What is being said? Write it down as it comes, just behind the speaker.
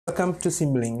Welcome to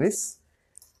Simple English.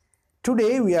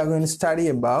 Today we are going to study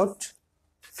about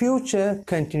future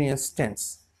continuous tense.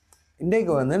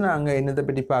 இன்றைக்கு வந்து நாங்க என்னத்தை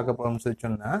பற்றி பார்க்க போறோம்னு சொல்லி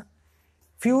சொன்னா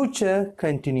future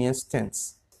continuous tense.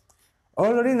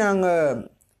 Already நாங்க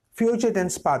future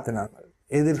tense பார்த்தோம்,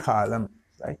 எதிர்காலம்,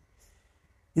 right?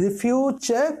 இது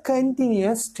future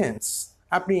continuous tense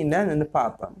அப்படின்னா என்ன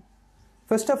பார்ப்போம்.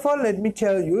 First of all, let me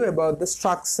tell you about the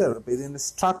structure. இது இந்த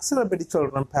structure பற்றி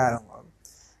சொல்றேன் பாருங்க.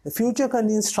 The future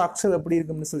continuous structure எப்படி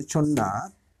இருக்கும்னு சொல்லி சொன்னா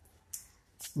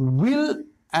will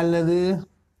அல்லது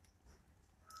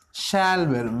shall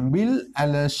வரும். will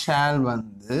அல்லது shall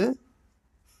வந்து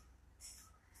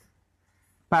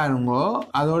பாருங்க,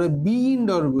 அதோட be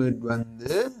ன்ற ஒரு word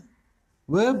வந்து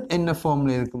verb என்ன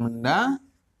ஃபார்ம்ல இருக்கும்னா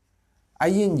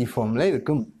ing ஃபார்ம்ல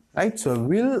இருக்கும், right? So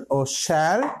will or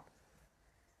shall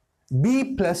be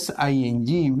plus ing,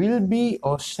 will be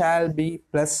or shall be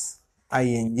plus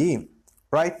ing,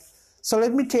 right? So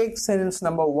let me take sentence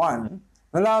number 1.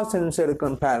 Allow sentence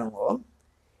எடுக்கணும் பாருங்க.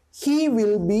 He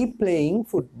will be playing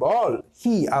football.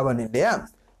 He அவன் இல்லையா?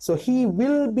 So he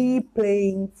will be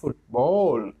playing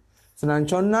football. So நான்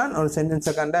சொன்னான் ஒரு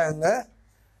சென்டென்ஸை கண்டா அங்க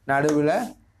நடுவில்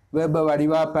verb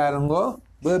வடிவா பாருங்க.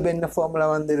 verb என்ன ஃபார்முலா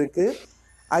வந்திருக்கு?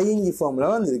 ing ஃபார்முலா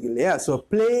வந்திருக்கு இல்லையா? So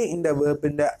play இந்த verb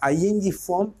இந்த ing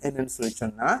ஃபார்ம் என்னன்னு சொல்லி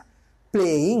சொன்னா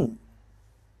playing.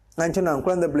 நான் சொன்னேன்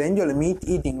குழந்தை பிள்ளைன்னு சொல்லு. meet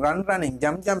eating, run running,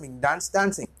 jump jumping, dance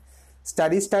dancing,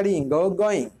 study studying, go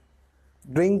going,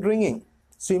 drink drinking,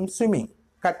 swim swimming,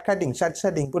 cut cutting, shut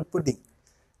shutting, put putting.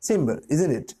 Simple,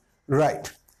 isn't it? Right.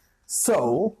 So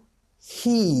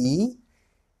he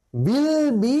will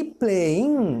be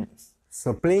playing.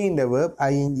 So play in the verb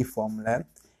ing formula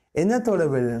என்னத்தோட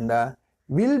வருதுண்டா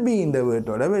will be in the word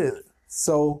ஓட வருது.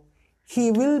 So he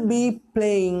will be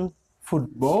playing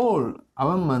football.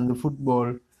 அவன் வந்து football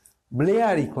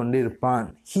விளையாடி கொண்டிருப்பான்.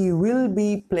 He will be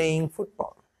playing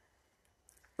football.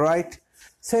 Right?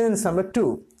 Sentence number 2.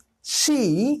 She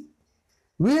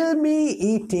will be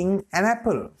eating an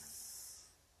apple.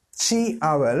 She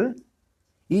அவள்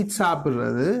eat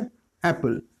சாப்பிடுறது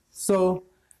apple. So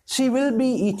she will be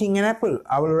eating an apple.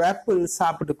 அவள் ஒரு apple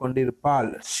சாப்பிட்டு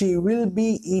கொண்டிருப்பாள். She will be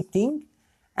eating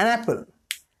an apple.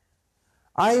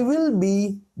 I will be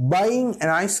buying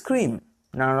an ice cream.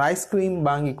 நான் ice cream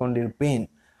வாங்கி கொண்டிருப்பேன்.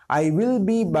 I will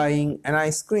be buying an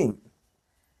ice cream.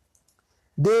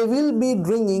 They will be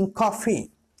drinking coffee.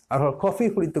 அவர்கள் coffee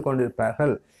குடித்துக்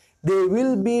கொண்டிருப்பார்கள். They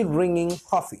will be drinking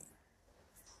coffee.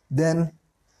 Then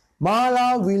Mala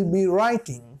will be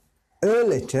writing a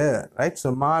letter, right?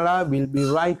 So Mala will be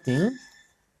writing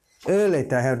a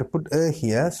letter. I have to put a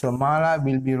here. So Mala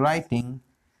will be writing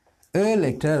a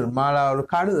letter. Mala ஒரு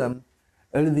கடிதம்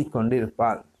எழுதி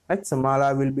கொண்டிருப்பாள். Right? So Mala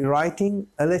will be writing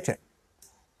a letter.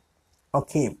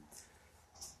 Okay.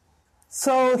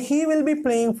 So he will be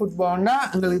playing football.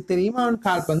 உங்களுக்கு தெரியுமா அவன்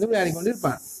கால்பந்து விளையாடி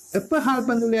கொண்டிருப்பான். எப்போ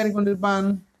கால்பந்து விளையாடி கொண்டிருப்பான்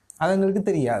அது உங்களுக்கு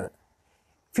தெரியாது.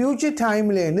 ஃபியூச்சர்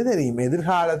டைம்ல இருந்து தெரியும்,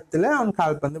 எதிர்காலத்தில் அவன்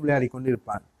கால்பந்து விளையாடி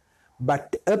கொண்டிருப்பான்.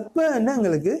 பட் எப்போன்னு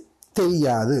எங்களுக்கு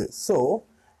தெரியாது. ஸோ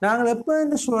நாங்கள்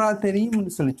எப்போன்னு சொல்ல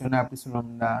தெரியும்னு சொல்லி சொன்னா அப்படி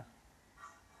சொல்லணும்டா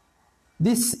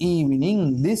திஸ் ஈவினிங்.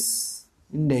 திஸ்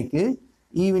இன்றைக்கு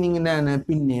ஈவினிங் என்ன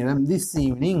பின்னேரம். திஸ்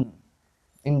ஈவினிங்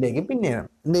இன்றைக்கு பின்னேரம்.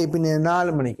 இன்றைக்கு பின்னேரம்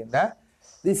 4 மணிக்குண்டா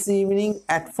this evening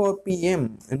at 4 p.m.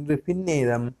 என்று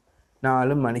பின்னேரம்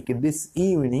 4 மணிக்கு. this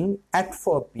evening at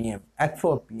 4 p.m. at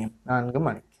 4 p.m. 4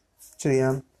 மணிக்கு. சரியா?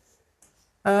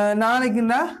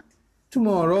 நாளைக்குண்டா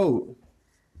tomorrow.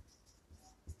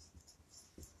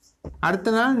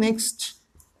 அடுத்த நாள் next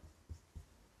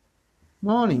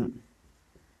morning.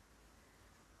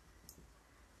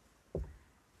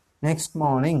 next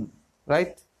morning,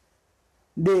 right?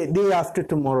 day after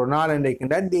tomorrow.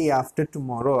 நாளைக்குண்டா day after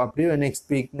tomorrow. அப்படியே next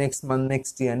week, next month,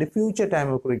 next year and future time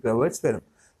குறிக்கிற words வரும்.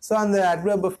 So அந்த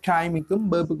adverb of timeக்கும்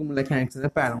verb-க்கும் உள்ள கனெக்ஷனை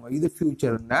பாருங்க. இது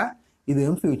ஃபியூச்சர்னா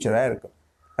இதுவும் ஃபியூச்சராக இருக்கும்.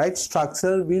 Right?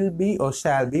 Structure will be or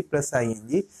shall be plus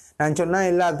ing. நான் சொன்னால்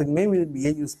எல்லாத்துக்குமே will be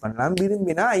யூஸ் பண்ணலாம்.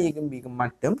 விரும்பினா ஐக்கும் பிக்கும்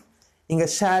மட்டும் இங்கே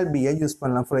shall be யூஸ்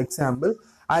பண்ணலாம். For example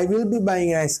I will be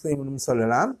buying an ice cream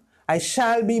சொல்லலாம். I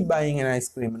shall be buying an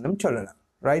ice cream சொல்லலாம்.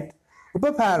 ரைட்? இப்போ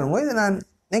பாருங்க, இதை நான்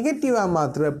நெகட்டிவாக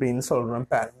மாற்றுறேன் அப்படின்னு சொல்கிறேன்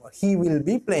பாருங்க. he will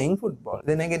be playing football.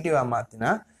 இதை நெகட்டிவாக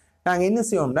மாற்றினா நாங்கள் என்ன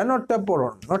செய்வோம்னா நொட்டை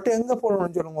போடணும். நொட்டை எங்கே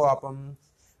போடணும்னு சொல்லுங்க பார்ப்போம்.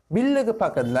 பில்லுக்கு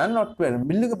பக்கத்தில் நொட் வரும்.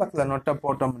 பில்லுக்கு பக்கத்தில் நொட்டை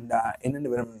போட்டோம்டா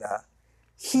என்னென்னு வரும்டா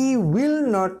he will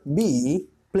not be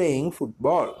playing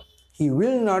football. he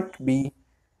will not be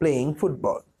playing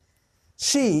football.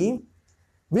 She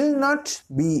will not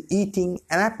be eating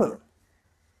an apple.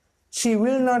 she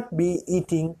will not be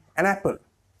eating an apple.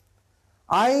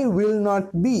 I will not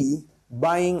be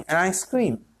buying an ice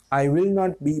cream. I will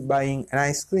not be buying an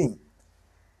ice cream.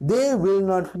 they will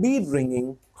not be drinking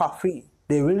coffee.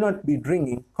 They will not be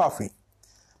drinking coffee.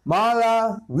 Mala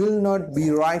will not be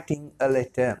writing a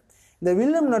letter. The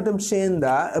will மட்டும்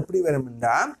சேர்ந்தா எப்படி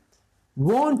வரும்னா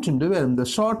won't ண்டு வரும். The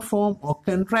short form or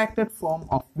contracted form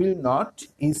of will not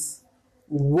is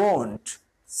won't.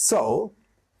 So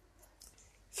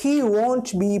he won't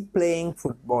be playing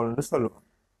football ன்னு சொல்லுவோம்.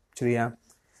 சரியா?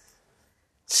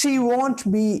 She won't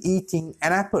be eating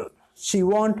an apple. She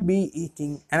won't be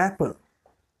eating an apple.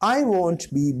 I won't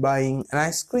be buying an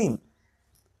ice cream.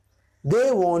 They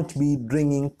won't be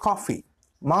drinking coffee.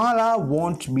 Mala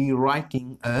won't be writing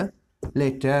a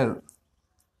letter.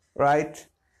 Right?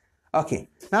 Okay.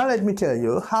 Now let me tell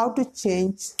you how to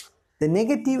change the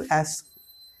negative as...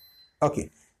 Okay.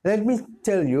 Let me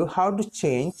tell you how to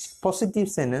change positive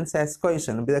sentence as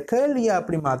question. இப்போ இதை கேள்வியா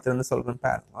அப்படி மாத்திரன்னு சொல்றேன்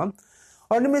பாருங்க.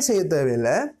 ஒன்றுமே செய்ய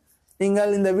தேவையில்லை.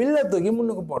 நீங்கள் இந்த வில்லை தூக்கி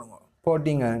முன்னுக்கு போடுங்க.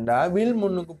 போட்டிங்கன்னா வில்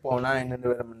முன்னுக்கு போனா என்னென்னு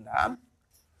வரும்னா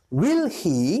will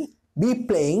he be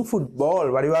playing football?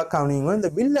 வடிவா கவனிங்க. இந்த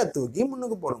வில்லை தூக்கி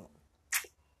முன்னுக்கு போடுங்க.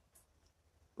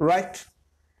 Right?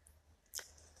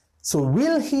 So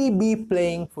will he be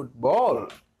playing football?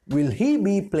 Will he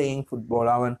be playing football?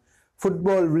 அவன்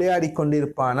football விளையாடி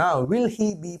கொண்டிருப்பானா? Will he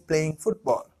be playing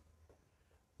football?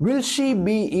 Will she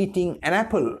be eating an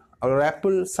apple? ஒரு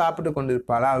ஆப்பிள் சாப்பிட்டு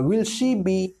கொண்டிருப்பாளா? Will she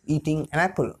be eating an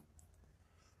apple?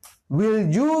 Will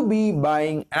you be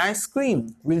buying an ice cream?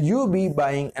 Will you be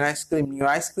buying an ice cream? நீ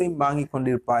ice cream வாங்கி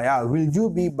கொண்டிருப்பாயா? Will you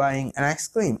be buying an ice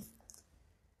cream?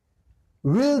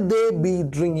 Will they be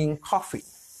drinking coffee?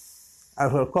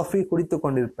 அவர்கள் coffee குடித்து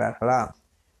கொண்டிருப்பார்களா?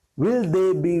 Will they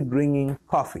be drinking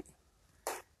coffee?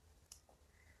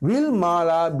 Will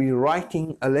Mala be writing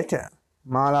a letter?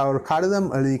 Mala ஒரு கடிதம்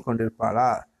எழுதி கொண்டிருப்பாளா?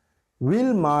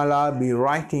 Will Mala be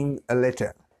writing a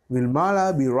letter? Will Mala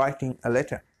be writing a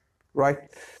letter? Right?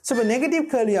 So the negative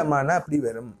கேள்வியாமானா அப்படி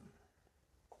வரும்.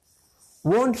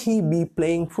 Won't he be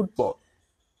playing football?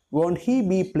 Won't he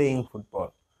be playing football?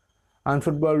 And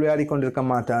football விளையாடி கொண்டிருக்க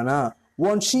மாட்டானா?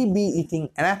 Won't she be eating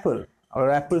an apple?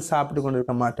 ஒரு apple சாப்பிட்டு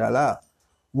கொண்டிருக்க மாட்டாளா?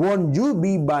 Won't you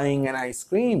be buying an ice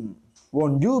cream?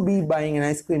 Won't you be buying an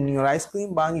ice cream? நீ ஒரு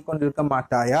ice cream வாங்கி கொண்டிருக்க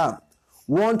மாட்டாயா?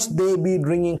 Won't they be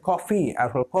drinking coffee?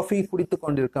 அவர்கள் காஃபி குடித்து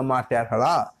கொண்டிருக்க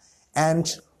மாட்டார்களா? And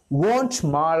won't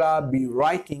Mala be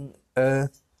writing a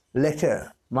letter?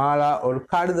 Mala ஒரு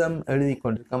கடிதம் எழுதி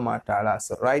கொண்டிருக்க மாட்டாளா?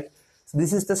 So right, so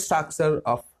this is the structure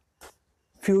of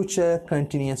future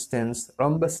continuous tense.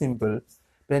 ரொம்ப சிம்பிள்.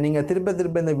 இப்போ நீங்கள்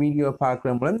திரும்ப இந்த வீடியோ பார்க்குற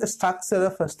மூலம் இந்த ஸ்ட்ரக்சரை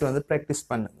ஃபர்ஸ்ட் வந்து ப்ராக்டிஸ்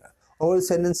பண்ணுங்க. ஒவ்வொரு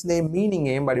சென்டென்ஸ்லேயும்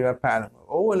மீனிங்கையும் படிவாக பாருங்க.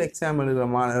 ஒவ்வொரு எக்ஸாம் எழுதுகிற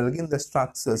மாணவர்களுக்கு இந்த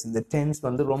ஸ்ட்ரக்சர்ஸ் இந்த டென்ஸ்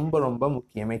வந்து ரொம்ப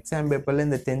முக்கியம். எக்ஸாம் பேப்பரில்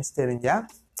இந்த டென்ஸ் தெரிஞ்சால்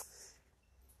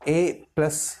A+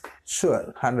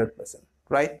 sure 100%.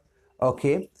 Right?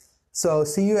 Okay. So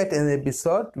see you at an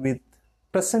episode with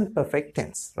present perfect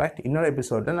tense. Right? இன்னொரு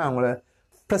எபிசோட நான் உங்களை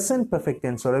present perfect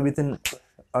tense within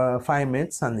 5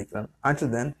 minutes சந்திக்கிறேன்.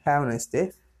 Until then, have a nice day.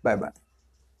 Bye bye.